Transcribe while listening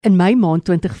In Mei maand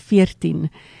 2014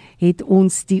 het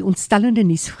ons die ontstellende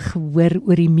nuus gehoor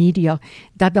oor die media,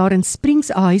 dat daar in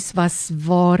Springs 'n huis was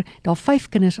waar daar 5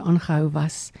 kinders aangehou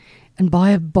was, in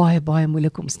baie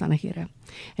moeilike omstandighede.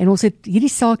 En ons het hierdie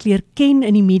saak leer ken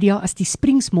in die media as die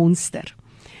Springs monster,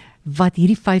 wat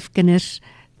hierdie 5 kinders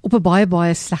op 'n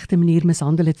baie slegte manier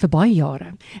mishandel het vir baie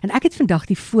jare. En ek het vandag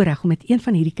die voorreg om met een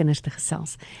van hierdie kinders te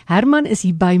gesels. Herman is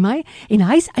hier by my en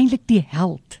hy is eintlik die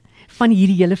held van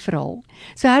hierdie hele verhaal.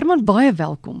 So Herman, baie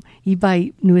welkom hier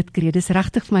by Noodkreet. Dis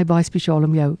regtig vir my baie spesiaal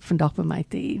om jou vandag by my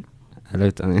te hê. Hallo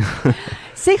Tannie.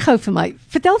 Sê gou vir my,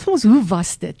 vertel vir ons, hoe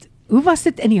was dit? Hoe was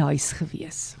dit in die huis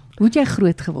gewees? Hoe het jy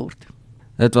groot geword?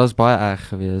 Dit was baie erg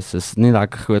geweest. Dit is nie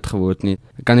lekker groot geword nie.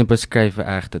 Ek kan nie beskryf hoe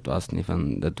erg dit was nie,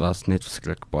 want dit was net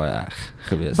verskriklik baie erg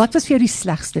geweest. Wat was vir jou die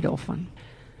slegste daarvan?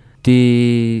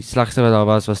 Die slegste wat daar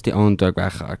was die aand toe ek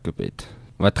weggehardloop het.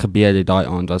 Wat gebeur het daai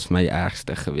aand was vir my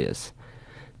ergste geweest.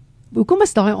 Hoekom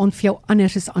is daai aand vir jou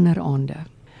anders as ander aande?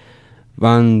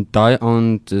 Want daai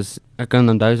aand is, ek kan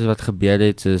onthou wat gebeur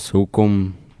het, is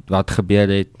wat gebeur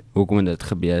het, hoekom dit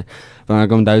gebeur. Want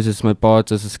ek onthou is my pa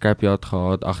het 'n skrapjaard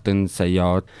gehad agter in sy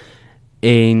jaard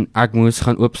en ek moes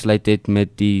gaan oopsluit het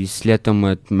met die sleutel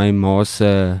met my ma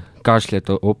se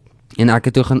karsleutel op. En ek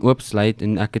het toe gaan oopsluit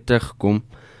en ek het teruggekom.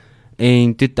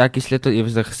 En toe het ek die sleutel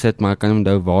ewesig gesit, maar ek kan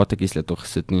onthou waar ek die sleutel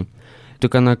gesit nie. Toe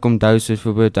kan ek onthou soos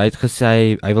voorbeeld, hy het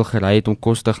gesê hy wil gery het om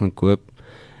kos te gaan koop.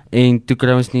 En toe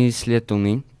kry ons nie die sleutel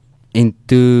nie. En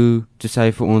toe sê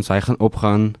hy vir ons, hy gaan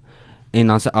opgaan. En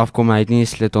as hy afkom, hy het nie die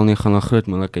sleutel nie, gaan 'n groot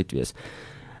moeilikheid wees.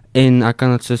 En ek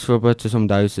kan dit soos voorbeeld soos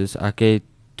onthou soos, ek het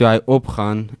toe hy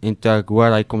opgaan en toe ek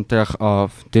hoor hy kom terug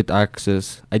af, toe het ek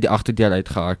soos uit die agterdeur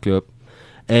uitgehardloop.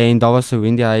 En daar was 'n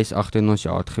windyhuis agter in ons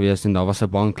yard gewees en daar was 'n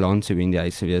bank langs die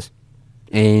windyhuis gewees.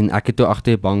 En ek het toe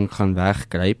agter die bank gaan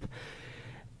wegkruip.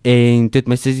 En toe het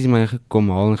my sussie my gekom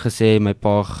haal en gesê my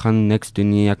pa gaan niks doen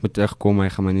nie, ek moet terugkom, hy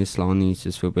gaan my nie slaan nie,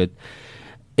 soos voorbeeld.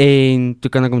 En toe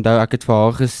kan ek onthou, ek het vir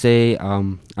haar gesê,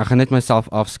 ek gaan net myself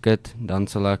afskud, dan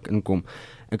sal ek inkom.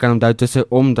 Ek kan onthou toe sy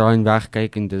omdraai en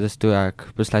wegkyk en dit is toe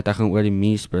ek besluit ek gaan oor die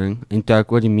muur spring. En toe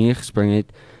ek oor die muur gespring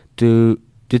het, toe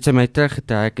het sy my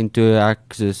teruggetrek en toe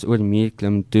ek soos oor die muur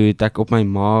klim, toe het ek op my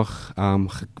maag,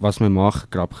 was my maag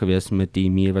gekrap geweest met die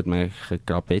muur wat my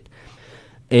gekrap het.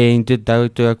 En toe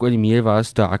ek oor die muur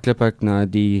was, toe hardloop ek na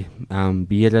die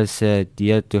bure se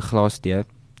deur toe, glasdeur.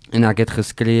 En ek het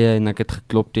geskree en ek het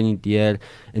geklop teen die deur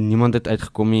en niemand het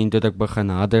uitgekom nie en toe het ek begin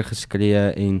harder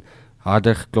geskree en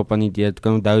harder geklop aan die deur. Ek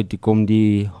kan onthou, toe kom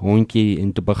die hondjie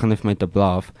en toe begin hy vir my te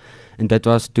blaaf. En dit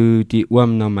was toe die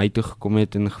oom na my toe gekom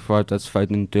het en gevra het wat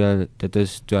fout en dit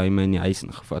is toe hy my in die huis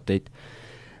ingevat het.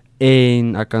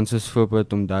 En ek kan soos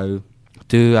voorbeeld onthou,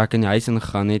 toe ek in die huis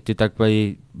ingegaan het, toe het ek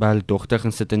by die dogter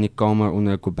gaan sit in die kamer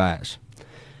onder 'n kombers.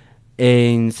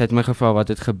 En sy het my gevra wat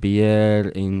het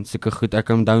gebeur en sulke goed. Ek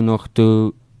onthou nog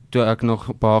toe ek nog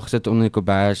op haar gesit onder die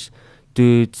kombers,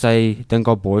 toe het sy dink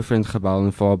haar boyfriend gebel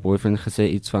en vir haar boyfriend gesê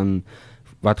iets van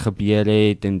wat gebeur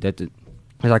het en dit.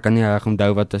 Ek kan nie reg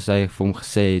onthou wat sy vir hom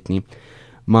gesê het nie.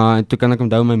 Maar toe kan ek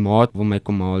onthou my maat wil my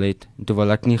kom haal het en toe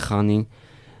wil ek nie gaan nie.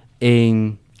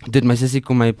 En dit my sussie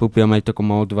kom my probeer my te kom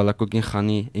haal, toe wil ek ook nie gaan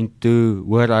nie. En toe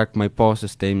hoor ek my pa se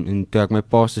stem en toe ek my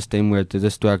pa se stem hoor, dit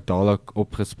is toe ek dadelik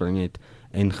opgespring het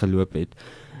en geloop het.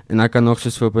 En ek kan nog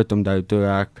soos voorbeeld onthou,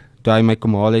 toe hy my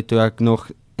kom haal het, toe ek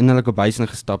nog in hulle kombuis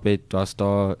gestap het, was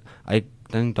daar, ek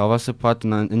dink daar was 'n pad en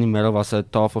dan in die middel was 'n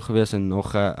tafel gewees en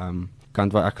nog 'n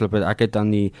kant waar ek geloop het. Ek het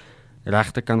aan die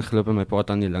regterkant geloop en my pa het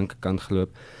aan die linkerkant geloop.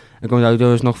 Ek onthou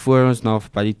toe ons nog voor ons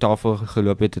by die tafel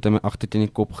geloop het hy my agter teen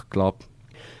die kop geklap.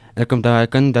 Ek kan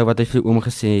onthou wat hy vir die oom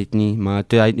gesê het nie, maar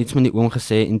toe hy het niets met die oom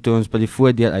gesê en toe ons by die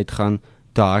voordeur uitgaan,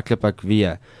 toe hardloop ek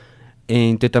weer.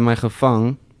 En toe het hy my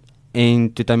gevang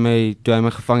en toe hy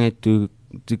my gevang het,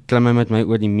 toe klim hy met my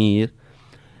oor die muur.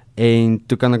 En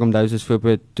toe kan ek onthou soos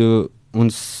voorbeeld, toe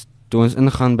ons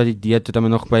ingaan by die deur, toe het hy my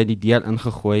nog by die deur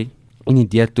ingegooi en die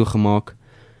deur toegemaak.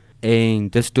 En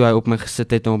dis toe hy op my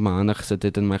gesit het en op my hande gesit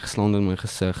het en my geslaan in my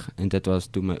gesig. En dit was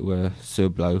toe my oë so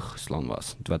blou geslaan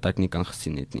was, wat ek nie kan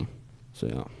gesien het nie. So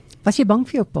ja. Was jy bang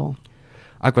vir jou pa?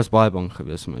 Ek was baie bang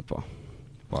geweest vir my pa.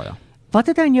 Baie. Wat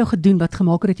het hy aan jou gedoen wat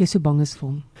gemaak het dat jy so bang is vir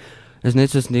hom? Is net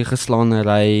soos die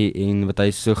geslaanery en wat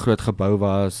hy so groot gebou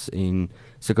was en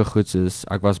sulke goed soos,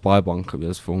 ek was baie bang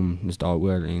geweest vir hom, dis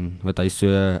daaroor en wat hy so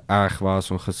erg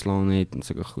was en geslaan het en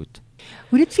sulke goed.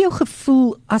 Hoe het dit vir jou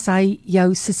gevoel as hy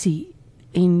jou sussie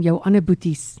en jou ander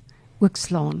boeties ook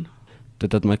slaan?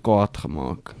 Dit het my kwaad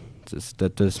gemaak.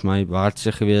 Dit is my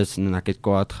hartseer geweest en ek het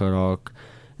kwaad geraak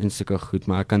en sulke goed,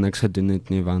 maar ek kan niks gedoen het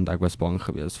nie want ek was bang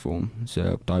geweest vir hom. So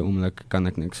op daai oomblik kan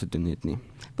ek niks gedoen het nie.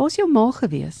 Waar was jou ma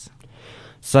geweest?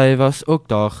 Sy was ook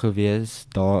daar gewees,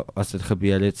 daar as dit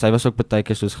gebeur het. Sy was ook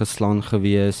partykeer soos geslaan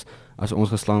gewees. As ons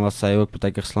geslaan was, sy ook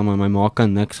partykeer geslaan, maar my ma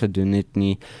kan niks gedoen het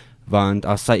nie, want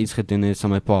as sy iets gedoen het, sal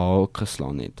my pa haar ook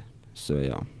geslaan het. So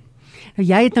ja. Nou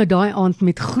jy het nou daai aand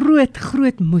met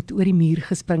groot moed oor die muur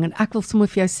gespring en ek wil sommer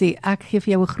vir jou sê, ek gee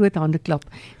vir jou 'n groot handeklap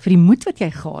vir die moed wat jy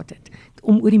gehad het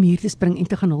om oor die muur te spring en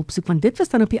te gaan hulp soek, want dit was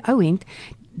dan op die ou end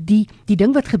die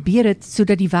ding wat gebeur het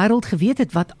sodat die wêreld geweet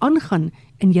het wat aangaan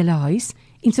in julle huis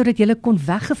en sodat julle kon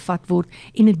weggevat word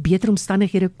en in beter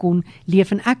omstandighede kon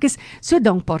leef. En ek is so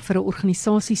dankbaar vir 'n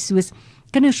organisasie soos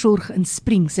Kindersorg in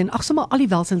Springs en sommer al die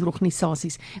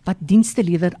welsynsorganisasies wat dienste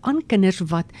lewer aan kinders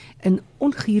wat in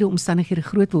ongure omstandighede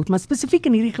groot word, maar spesifiek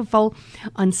in hierdie geval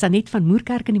aan Sanet van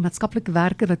Moerkerk en die maatskaplike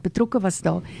werker wat betrokke was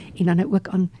daar en dan ook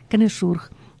aan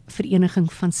Kindersorg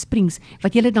Vereniging van Springs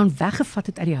wat julle dan weggevat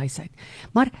het uit die huis uit.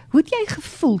 Maar hoe het jy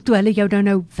gevoel toe hulle jou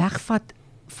nou wegvat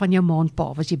van jou ma en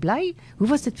pa? Was jy bly? Hoe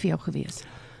was dit vir jou gewees?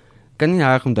 Ek kan nie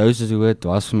reg onthou soos hoe dit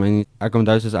was vir my nie. Ek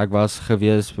onthou soos ek was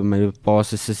gewees by my pa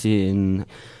se sussie en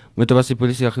moet was die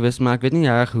polisie daar gewees, maar ek weet nie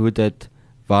reg hoe dit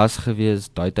was gewees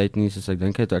daai tyd nie, soos ek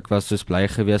dink ek was soos bly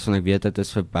gewees want ek weet dit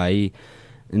is verby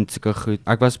en sulke goed.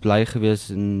 Ek was bly gewees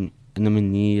in 'n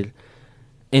manier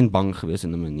en bang gewees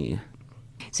in 'n manier.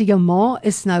 So jou ma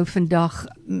is nou vandag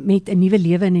met 'n nuwe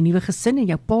lewe en 'n nuwe gesin en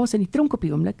jou pa is in die tronk op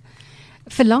die oomblik.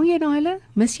 Verlang jy na hulle?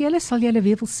 Mis jy hulle? Sal jy hulle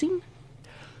weer wil sien?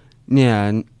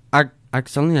 Nee, ek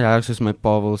sal nie reg soos my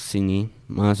pa wil sien nie,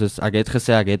 maar soos ek het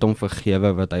gesê ek het hom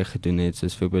vergewe wat hy gedoen het,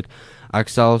 soos voorbeeld ek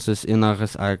self soos eendag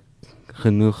as ek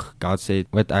genoeg guts het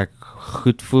wat ek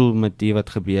goed voel met die wat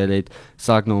gebeur het,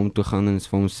 sal ek na hom toe gaan en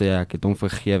vir hom sê ek het hom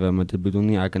vergewe, maar dit bedoel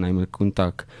nie ek en hy moet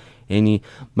kontak en nie.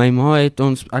 My ma het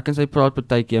ons, ek en sy praat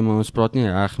partykeer, maar ons praat nie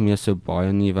reg meer so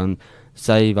baie nie, want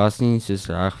sy was nie soos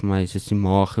reg vir my soos die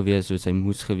ma gewees, soos sy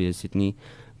moes gewees het nie,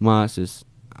 maar soos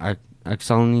ek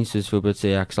sal nie soos voorbeeld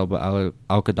sê ek sal by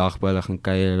elke dag by hulle gaan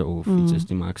kuier of iets is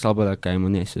nie, maar ek sal by hulle kuier, maar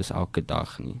nie soos elke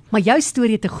dag nie. Maar jou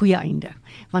storie het 'n goeie einde,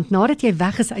 want nadat jy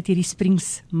weg is uit hierdie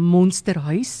Springs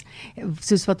monsterhuis,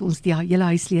 soos wat ons die hele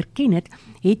huis leer ken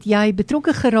het jy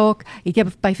betrokke geraak, het jy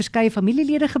by verskeie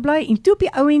familielede gebly en toe op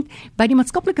die ou end by die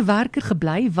maatskaplike werker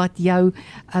gebly wat jou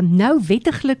nou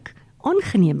wettiglik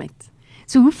aangeneem het.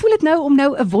 So hoe voel dit nou om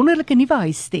nou 'n wonderlike nuwe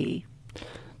huis te hê?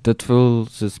 Dit voel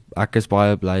soos ek is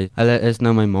baie bly. Hulle is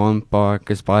nou my ma en pa, ek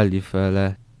is baie lief vir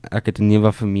hulle. Ek het 'n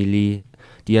nuwe familie.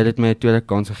 Die het my 'n tweede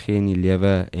kans gegee in die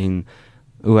lewe en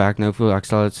hoe ek nou voel, ek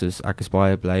sal dit soos ek is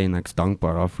baie bly en ek is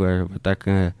dankbaar daarvoor wat ek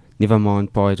 'n nuwe ma en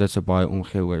pa het wat so baie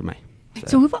omgee oor my.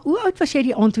 So hoe oud was jy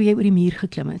die aand toe jy oor die muur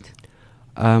geklim het?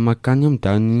 Ek kan nie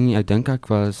onthou nie. Ek dink ek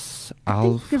was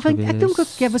 11 gewees. Ek dink ook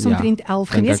jy was omtrent 11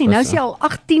 gewees en nou is jy al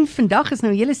 18 vandag, is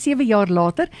nou hele 7 jaar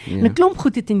later en 'n klomp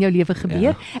goed het in jou lewe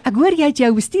gebeur. Ek hoor jy het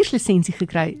jou bestuurslisensie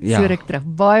gekry so ruk terug.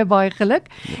 Baie geluk.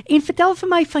 En vertel vir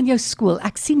my van jou skool.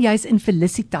 Ek sien jy's in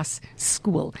Felicitas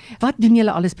skool. Wat doen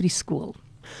julle alles by die skool?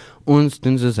 Ons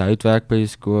doen soos houtwerk by die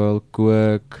skool,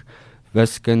 kook,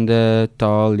 wiskunde,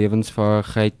 taal,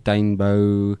 lewensvaardigheid,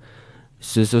 tuinbou.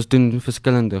 Soos ons doen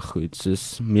verskillende goed,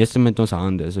 soos meeste met ons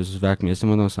hande, soos ons werk meeste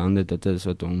met ons hande, dit is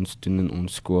wat ons doen in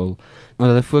ons skool.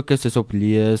 Hulle fokus is op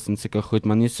lees en sulke goed,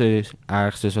 maar nie so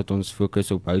erg soos wat ons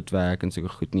fokus op houtwerk en sulke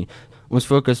goed nie. Ons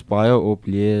fokus baie op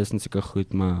lees en sulke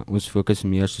goed, maar ons fokus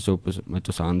meer soos op met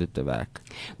ons hande te werk.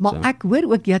 Maar ek hoor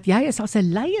ook dat jy is as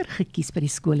 'n leier gekies by die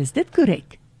skool, is dit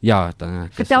korrek? Ja, dan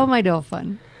vertel my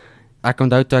daarvan. Ek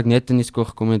onthou toe ek net in die skool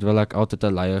gekom het, wil ek altyd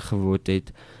 'n leier geword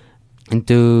het. En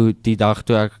toe die dag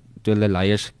toe hulle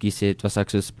leiers gekies het, was ek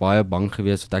soos baie bang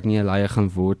geweest dat ek nie 'n leier gaan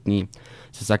word nie.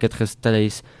 Soos ek het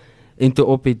gestres. En toe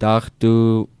op die dag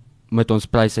toe met ons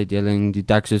prysuitdeling, die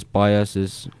ek soos baie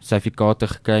soos sertifikate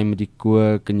gekry met die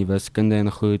kook en die wiskunde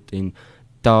en goed en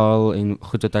taal en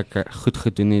goed wat ek goed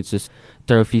gedoen het, soos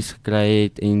trofees gekry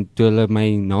het en toe hulle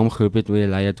my naam geroep het oor die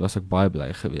leier, was ek baie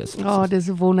bly geweest. Dis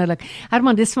wonderlik.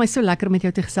 Herman, dis vir my so lekker om met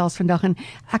jou te gesels vandag en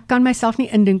ek kan myself nie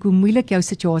indink hoe moeilik jou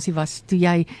situasie was toe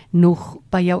jy nog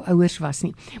by jou ouers was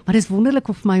nie. Maar dis wonderlik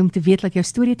vir my om te weet dat jou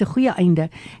storie het 'n goeie einde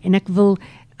en ek wil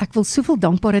soveel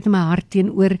dankbaarheid in my hart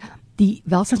teenoor die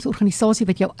welsynsorganisasie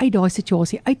wat jou uit daai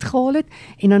situasie uitgehaal het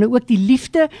en dan ook die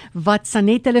liefde wat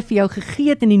Sanet hulle vir jou gegee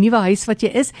het in die nuwe huis wat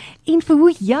jy is en vir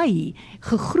hoe jy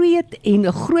gegroei het en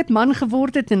 'n groot man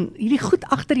geword het en hierdie goed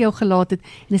agter jou gelaat het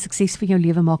en 'n sukses vir jou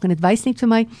lewe maak en dit wys net vir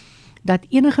my dat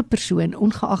enige persoon,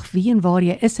 ongeag wie en waar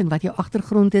jy is en wat jou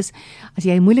agtergrond is, as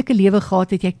jy 'n moeilike lewe gehad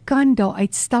het, jy kan daar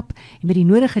uitstap en met die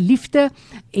nodige liefde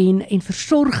en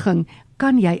versorging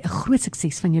kan jy 'n groot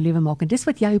sukses van jou lewe maak en dis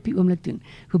wat jy op die oomblik doen.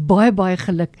 Baie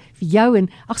geluk vir jou en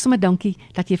sommer dankie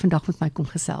dat jy vandag met my kom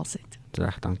gesels het.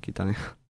 Reg, dankie Tannie.